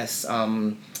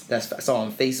PBS that I saw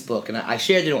on Facebook, and I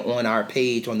shared it on our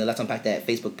page, on the Let's Unpack That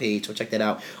Facebook page, so check that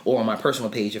out, or on my personal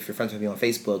page if you're friends with me on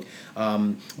Facebook.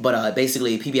 But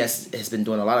basically, PBS has been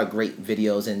doing a lot of great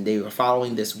videos, and they were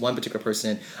following this one particular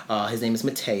person. His name is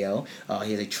Mateo.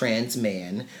 He is a trans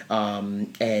man,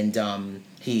 and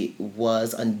he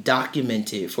was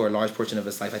undocumented for a large portion of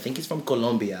his life. I think he's from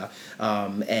Colombia,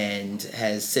 and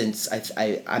has since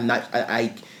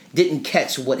I didn't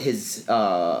catch what his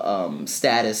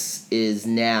status is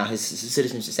now, his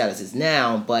citizenship status is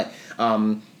now, but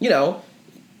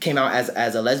came out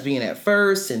as a lesbian at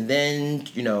first, and then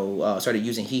started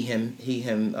using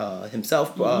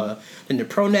himself in the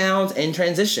pronouns, and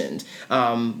transitioned,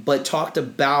 but talked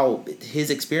about his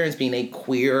experience being a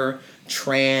queer,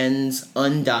 trans,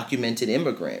 undocumented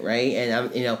immigrant, right?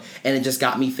 And and it just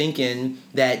got me thinking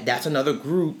that that's another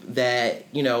group that,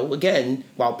 again,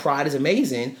 while Pride is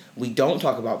amazing, we don't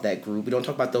talk about that group. We don't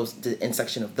talk about the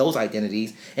intersection of those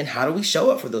identities, and how do we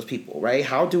show up for those people, right?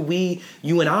 How do we,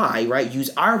 you and I, right, use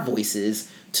our voices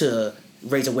to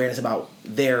raise awareness about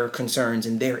their concerns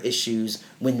and their issues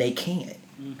when they can't,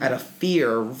 out of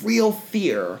real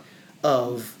fear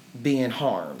of being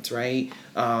harmed, right?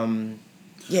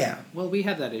 Well, we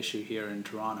have that issue here in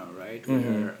Toronto, right?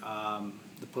 Where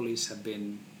the police have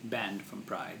been banned from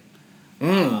Pride.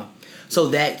 So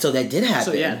that did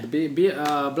happen.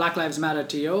 So Black Lives Matter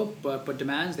TO put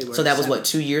demands. They were. So that was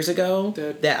 2 years ago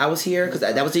that I was here, because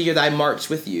that was the year that I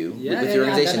marched with you, with your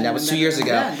organization. That was 2 years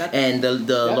ago, and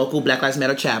the local Black Lives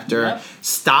Matter chapter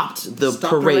stopped the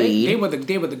parade. They were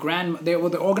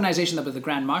the organization that was the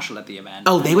Grand Marshal at the event.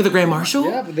 Oh, they were the Grand Marshal?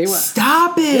 Yeah, they were.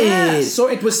 Stop it! Yeah. So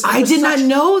I did not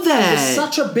know that. It was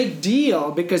such a big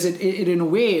deal because it in a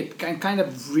way it kind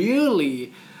of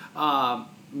really.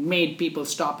 Made people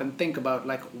stop and think about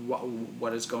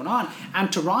what is going on. And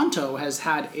Toronto has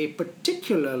had a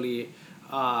particularly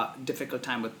difficult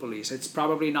time with police. It's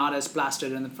probably not as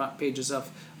plastered in the front pages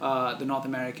of the North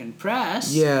American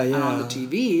press and on the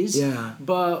TVs. Yeah.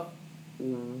 But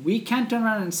we can't turn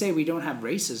around and say we don't have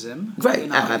racism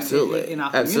in our community.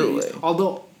 Absolutely.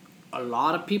 Although a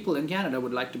lot of people in Canada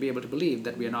would like to be able to believe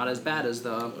that we are not as bad as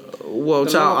the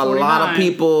child, a lot of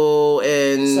people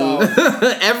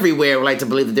everywhere would like to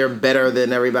believe that they're better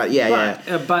than everybody.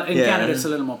 But in Canada, it's a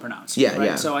little more pronounced.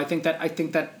 Yeah. So I think that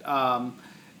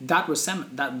that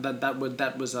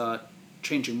was a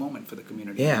changing moment for the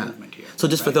community movement here. So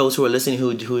just for those who are listening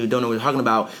who don't know what we're talking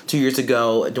about, 2 years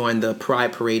ago during the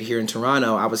Pride Parade here in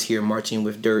Toronto, I was here marching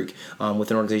with Dirk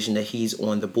with an organization that he's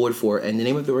on the board for, and the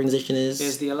name of the organization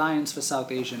is the Alliance for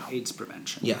South Asian AIDS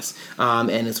Prevention. Yes,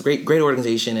 and it's a great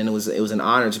organization, and it was an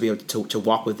honor to be able to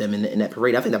walk with them in that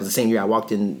parade. I think that was the same year I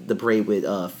walked in the parade with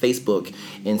Facebook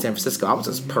in San Francisco. I was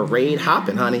just parade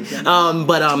hopping, honey.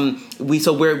 We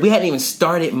hadn't even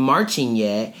started marching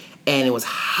yet. And it was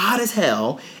hot as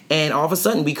hell, and all of a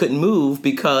sudden we couldn't move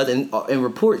because and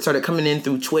reports started coming in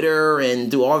through Twitter and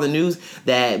through all the news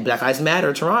that Black Lives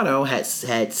Matter Toronto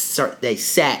they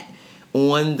sat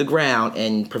on the ground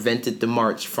and prevented the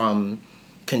march from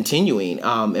continuing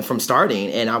and from starting.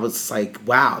 And I was like,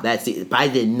 wow, that's it. I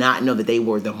did not know that they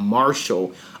were the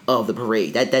marshal of the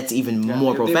parade. That's even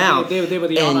more profound. They were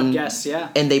the honored guests,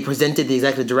 And they presented the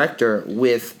executive director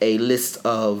with a list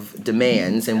of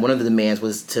demands, and one of the demands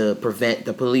was to prevent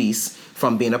the police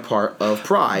from being a part of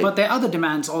Pride. But there are other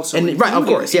demands also, of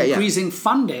course, increasing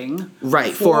funding,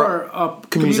 for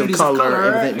communities of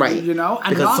color, everything,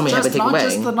 and because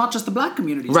not just the Black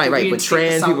communities, but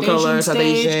trans people of color, South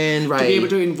Asian, to be able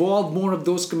to involve more of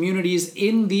those communities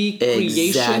in the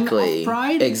creation of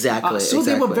Pride.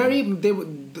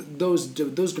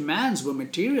 Those demands were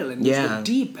material and those were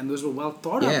deep and those were well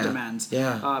thought out demands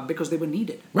because they were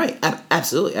needed. Right,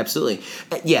 absolutely.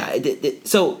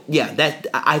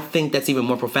 I think that's even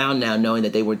more profound now, knowing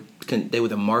that they were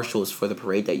the marshals for the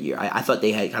parade that year. I thought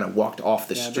they had kind of walked off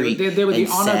the street. They were the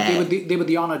honored. They were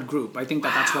the honored group. I think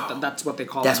that's what they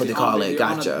call it. That's what they call it.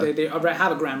 Gotcha. They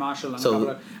have a grand marshal and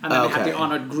then they have the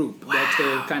honored group. That's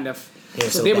the kind of.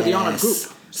 They were the honored group.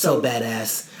 So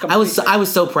badass. I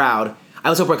was so proud. I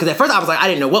was so proud because at first I was like, I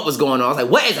didn't know what was going on. I was like,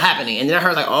 what is happening? And then I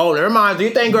heard like, oh, never mind, do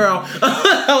your thing, girl.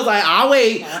 I was like, I'll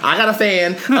wait. I got a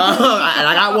fan and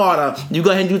I got water. You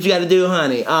go ahead and do what you got to do,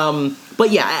 honey.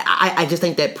 But yeah, I just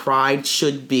think that Pride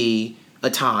should be a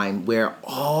time where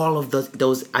all of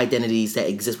those identities that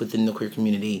exist within the queer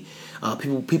community,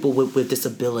 people with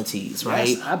disabilities, right?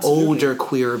 Yes, older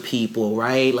queer people,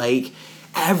 right? Like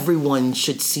everyone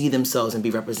should see themselves and be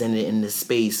represented in this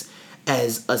space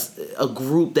as a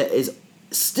group that is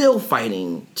still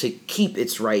fighting to keep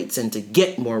its rights and to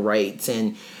get more rights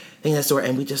and things of that sort.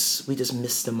 And we just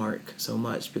missed the mark so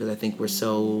much because I think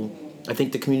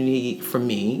the community for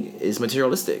me is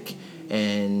materialistic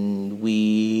and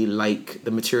we like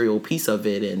the material piece of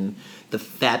it and the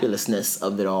fabulousness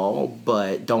of it all,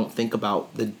 but don't think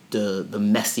about the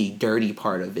messy, dirty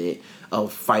part of it,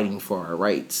 of fighting for our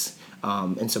rights.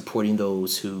 And supporting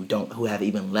those who have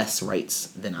even less rights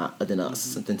than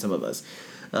us, than some of us.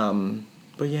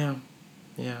 But yeah.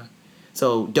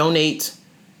 So donate,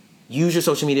 use your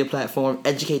social media platform,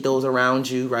 educate those around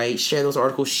you, right? Share those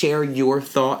articles, share your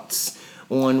thoughts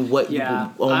on what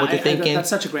you're thinking. That's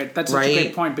such a great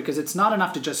point because it's not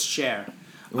enough to just share.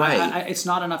 Right. It's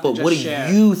not enough to just share.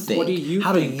 But what do you think? What do you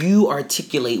How think? do you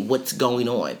articulate what's going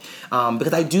on?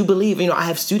 Because I do believe, I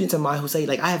have students of mine who say,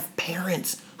 like, I have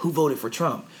parents who voted for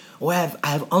Trump. Or I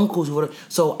have uncles who voted.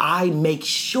 So I make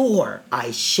sure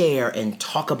I share and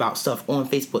talk about stuff on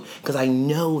Facebook because I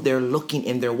know they're looking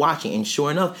and they're watching. And sure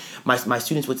enough, my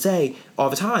students would say all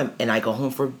the time, and I go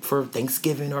home for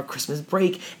Thanksgiving or Christmas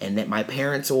break, and that my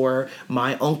parents or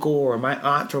my uncle or my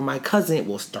aunt or my cousin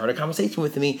will start a conversation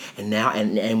with me. And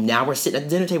now we're sitting at the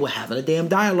dinner table having a damn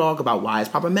dialogue about why it's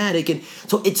problematic. And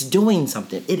so it's doing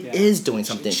something. It is doing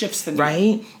something. It shifts the needle.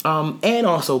 Right? And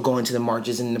also going to the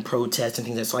marches and the protests and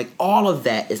things that's like, all of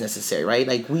that is necessary, right?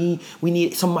 Like we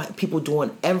need some people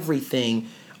doing everything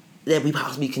that we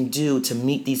possibly can do to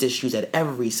meet these issues at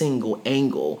every single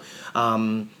angle.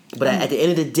 But at the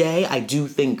end of the day, I do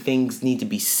think things need to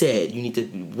be said. You need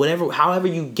to however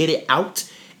you get it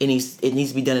out, it needs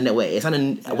to be done in that way. It's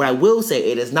not what I will say.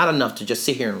 It is not enough to just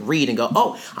sit here and read and go,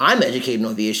 oh, I'm educated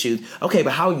on the issues. Okay,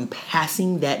 but how are you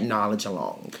passing that knowledge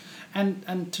along?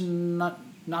 And to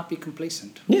not be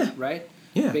complacent. Yeah. Right.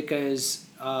 Yeah. Because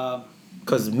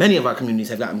many of our communities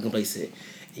have gotten complacent,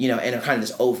 and are kind of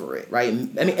just over it, right? I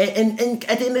mean, and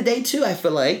at the end of the day, too, I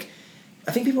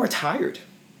think people are tired.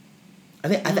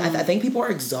 I think people are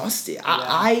exhausted.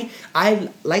 I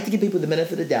like to give people the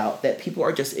benefit of the doubt that people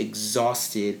are just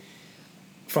exhausted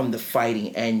from the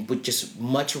fighting and would just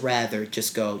much rather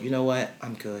just go, you know what,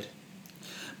 I'm good.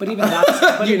 But even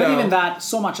that, even that,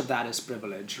 so much of that is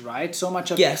privilege, right? So much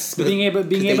of being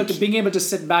able to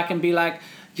sit back and be like,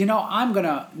 I'm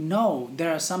gonna know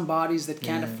there are some bodies that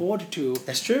can't afford to.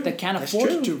 That's true. That can't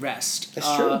afford to rest.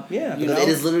 That's true. Yeah, because it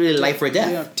is literally life or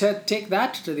death. Take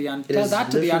that to the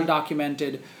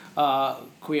undocumented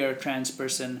queer trans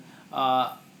person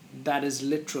that is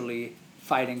literally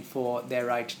fighting for their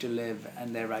right to live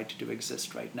and their right to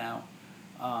exist right now.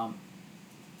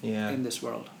 In this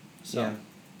world. So. Yeah.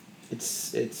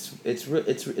 It's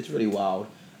really wild.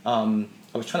 I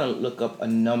was trying to look up a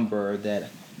number that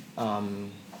I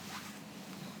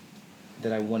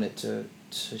wanted to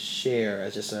share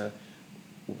as just as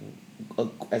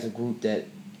a group that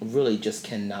really just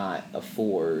cannot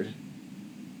afford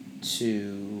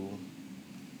to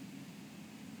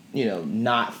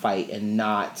not fight and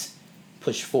not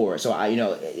push forward. So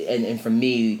and for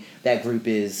me that group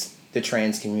is the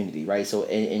trans community, right? So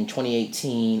in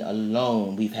 2018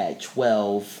 alone, we've had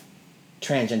 12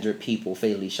 transgender people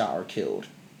fatally shot or killed,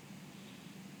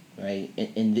 right?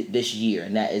 In this year,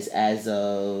 and that is as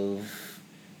of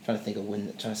trying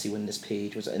to see when this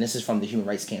page was, and this is from the Human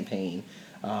Rights Campaign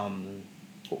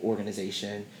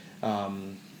organization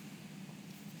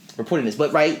reporting this,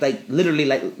 but right, like literally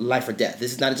like life or death.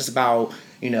 This is not just about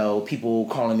people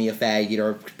calling me a faggot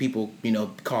or people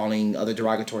calling other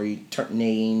derogatory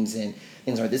names and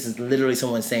things like that. This is literally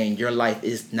someone saying your life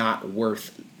is not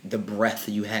worth the breath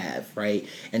you have, right?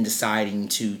 And deciding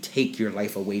to take your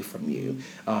life away from you.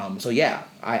 So yeah,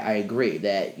 I agree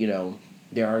that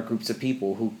there are groups of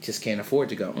people who just can't afford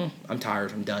to go, I'm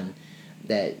tired, I'm done.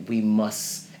 That we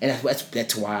must, and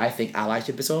that's why I think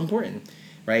allyship is so important,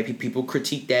 right? People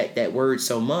critique that word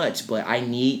so much, but I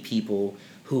need people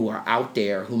who are out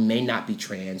there who may not be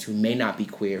trans, who may not be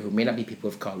queer, who may not be people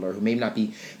of color, who may not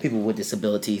be people with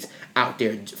disabilities out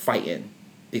there fighting.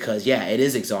 Because, it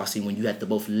is exhausting when you have to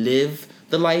both live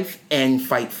the life and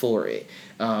fight for it.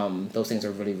 Those things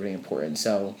are really, really important.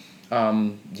 So,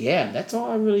 that's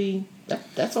all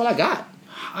that's all I got.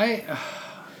 Any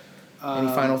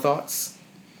final thoughts?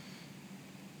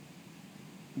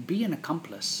 Be an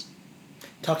accomplice.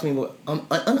 Talk to me more.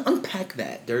 Unpack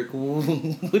that, Dirk.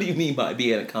 What do you mean by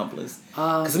be an accomplice?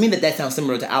 Because I mean that sounds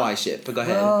similar to allyship, but go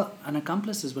ahead. Well, an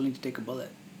accomplice is willing to take a bullet.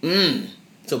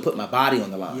 So put my body on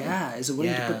the line. Yeah, is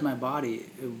willing to put my body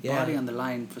on the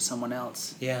line for someone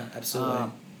else. Yeah,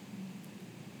 absolutely.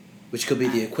 Which could be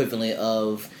the equivalent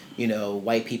of,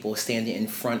 white people standing in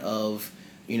front of,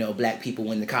 black people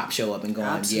when the cops show up and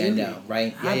going,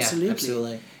 right? Yeah,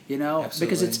 absolutely.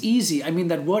 Because it's easy. I mean,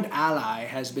 that word ally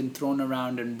has been thrown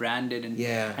around and branded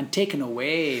and taken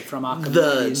away from our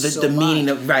communities. The meaning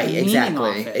of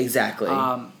exactly.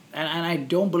 And I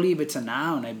don't believe it's a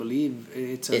noun. I believe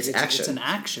it's an action.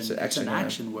 It's an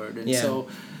action word. And so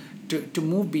to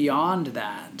move beyond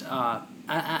that,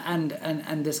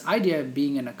 and this idea of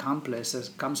being an accomplice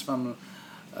comes from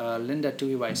Linda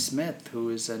Tuhiwai Smith, who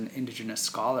is an indigenous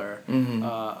scholar,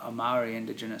 a Maori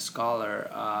indigenous scholar,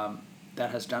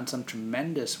 that has done some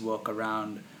tremendous work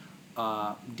around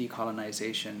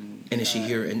decolonization. And is she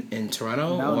here in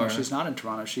Toronto? No, she's not in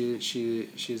Toronto.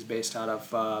 She's based out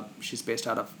of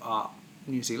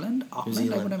New Zealand. Auckland. New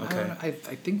Zealand. Okay. I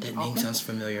think that Auckland. Name sounds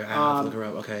familiar. I have to look her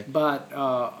up. Okay. But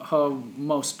her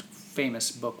most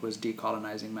famous book was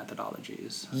Decolonizing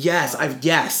Methodologies. Yes,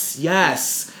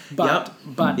 yes. But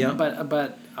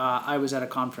I was at a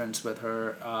conference with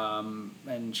her,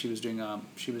 and she was doing a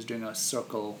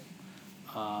circle.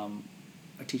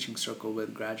 A teaching circle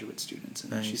with graduate students,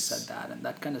 and she said that, and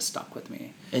that kind of stuck with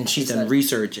me. And she's done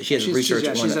research. She has research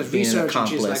on being an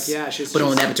accomplice, but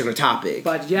on that particular topic.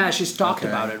 But she's talked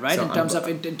about it, right? So in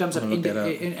terms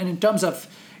of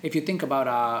if you think about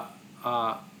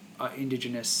our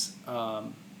indigenous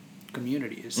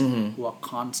communities who are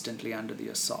constantly under the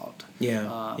assault. They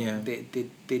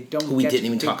don't. Who we didn't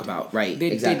even talk about, right?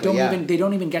 They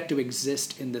don't even get to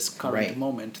exist in this current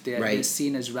moment. They're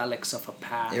seen as relics of a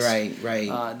past. Right.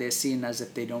 They're seen as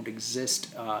if they don't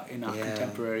exist in our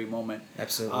contemporary moment.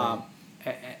 Absolutely.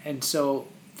 And so,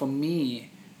 for me,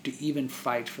 to even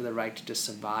fight for the right to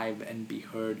survive and be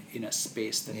heard in a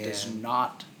space that does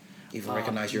not even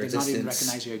recognize your existence. Not even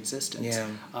recognize your existence.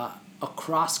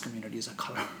 Across communities of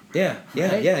color. Yeah.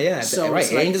 So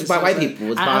right. It ain't just by white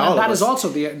people. It's by all of us. That is also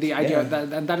the idea.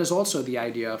 And that is also the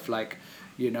idea of, like,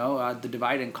 the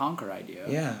divide and conquer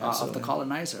idea of the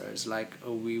colonizers. Like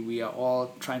we are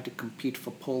all trying to compete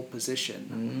for pole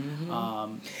position.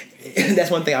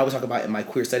 That's one thing I would talk about in my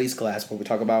queer studies class, where we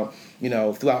talk about,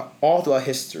 throughout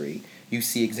history, you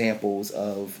see examples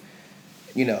of,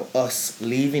 us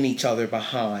leaving each other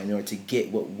behind in order to get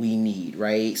what we need,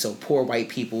 right? So poor white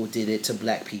people did it to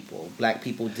black people. Black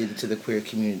people did it to the queer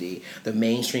community. The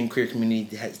mainstream queer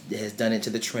community has done it to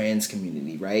the trans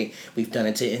community, right? We've done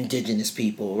it to indigenous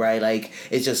people, right? Like,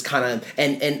 it's just kind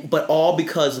of, but all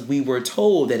because we were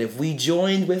told that if we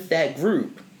joined with that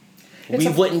group, we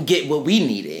wouldn't get what we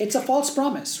needed. It's a false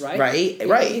promise, right? Right.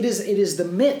 It is the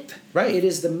myth. Right. It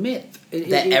is the myth.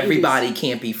 That everybody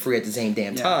can't be free at the same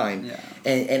damn time. Yeah.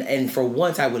 And for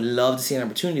once, I would love to see an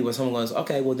opportunity where someone goes,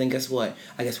 okay, well then guess what?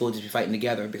 I guess we'll just be fighting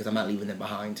together because I'm not leaving them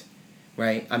behind.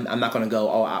 Right? I'm not going to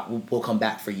go, we'll come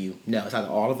back for you. No, it's either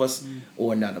all of us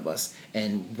or none of us.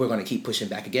 And we're going to keep pushing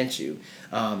back against you.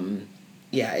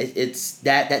 It's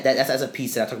that's a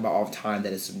piece that I talk about all the time,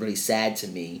 that is really sad to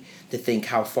me, to think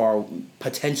how far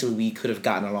potentially we could have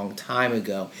gotten a long time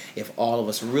ago if all of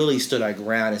us really stood our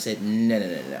ground and said,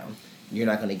 no, you're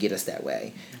not going to get us that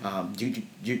way.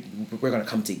 We're going to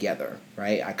come together,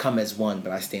 right? I come as one,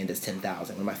 but I stand as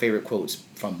 10,000. One of my favorite quotes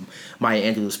from Maya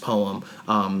Angelou's poem,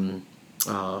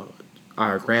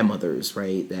 Our Grandmothers,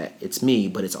 right? That it's me,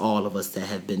 but it's all of us that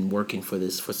have been working for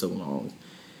this for so long.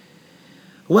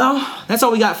 Well, that's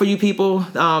all we got for you people.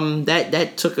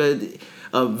 That took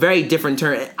a very different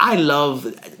turn. I love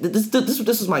this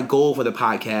was my goal for the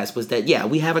podcast, was that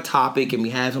we have a topic and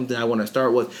we have something I want to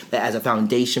start with that as a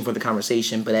foundation for the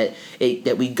conversation, but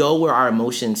that we go where our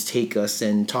emotions take us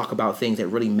and talk about things that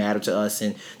really matter to us.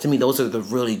 And to me, those are the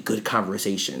really good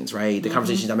conversations, right? The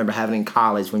conversations I remember having in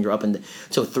college when you're up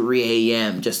till 3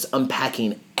 a.m. just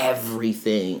unpacking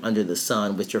everything under the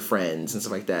sun with your friends and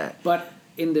stuff like that. But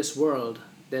in this world,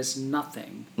 there's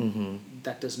nothing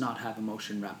that does not have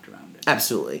emotion wrapped around it.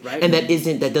 Absolutely. Right? And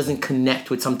that doesn't connect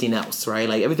with something else, right?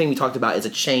 Like, everything we talked about is a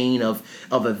chain of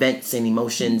events and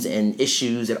emotions and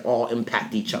issues that all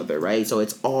impact each other, right? So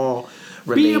it's all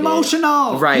related. Be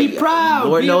emotional. Right. Be proud.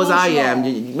 Lord knows emotional. I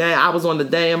am. Man, I was on the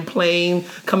damn plane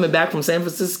coming back from San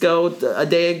Francisco a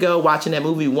day ago watching that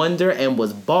movie Wonder and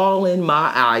was bawling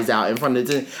my eyes out in front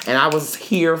of and I was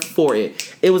here for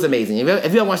it. It was amazing. If you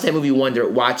haven't watched that movie Wonder,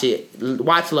 watch it.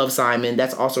 Watch Love, Simon.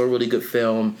 That's also a really good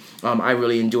film. I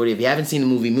really enjoyed it. If you haven't seen the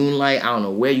movie Moonlight, I don't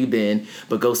know where you've been,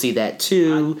 but go see that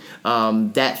too.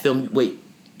 That film, wait.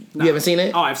 No. You haven't seen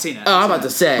it? Oh, I've seen it. I'm about to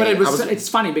say. But it's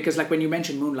funny because, like, when you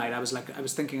mentioned Moonlight, I was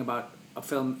thinking about a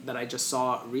film that I just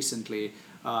saw recently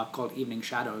called Evening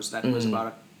Shadows that was about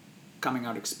a coming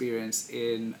out experience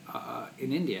in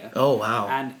India. Oh,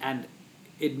 wow. And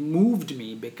it moved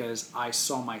me because I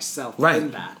saw myself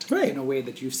in that. Right. In a way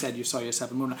that you said you saw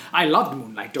yourself in Moonlight. I loved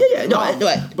Moonlight. Absolutely.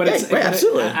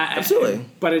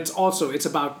 But it's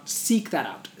about seek that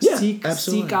out. Yeah,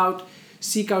 absolutely.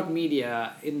 Seek out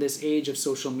media in this age of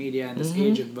social media and this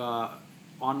age of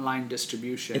online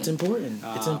distribution. It's important.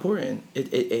 It's important.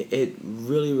 It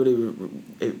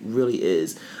really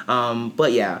is.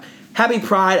 But yeah, happy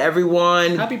Pride,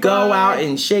 everyone. Happy Pride. Go out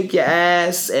and shake your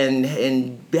ass and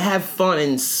have fun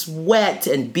and sweat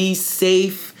and be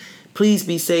safe. Please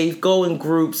be safe. Go in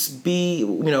groups.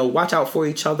 Watch out for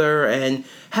each other and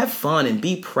have fun and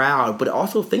be proud. But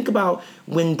also think about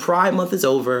when Pride Month is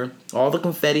over, all the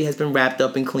confetti has been wrapped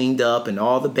up and cleaned up and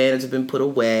all the banners have been put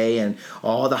away and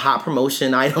all the hot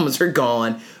promotion items are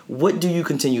gone. What do you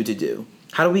continue to do?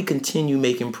 How do we continue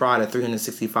making Pride a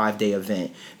 365-day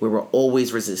event where we're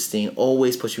always resisting,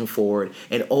 always pushing forward,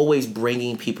 and always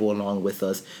bringing people along with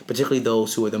us, particularly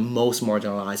those who are the most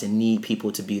marginalized and need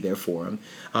people to be there for them?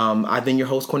 I've been your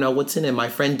host, Cornell Woodson, and my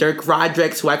friend Dirk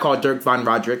Rodricks, who I call Dirk Von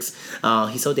Rodricks.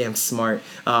 He's so damn smart.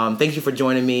 Thank you for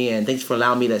joining me, and thanks for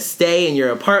allowing me to stay in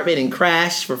your apartment and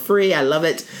crash for free. I love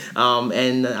it,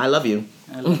 and I love you.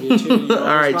 I love you too. All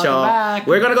right, y'all. Back.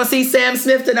 We're going to go see Sam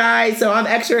Smith tonight, so I'm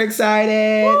extra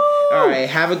excited. Woo! All right,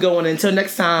 have a good one. Until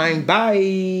next time,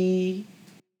 bye.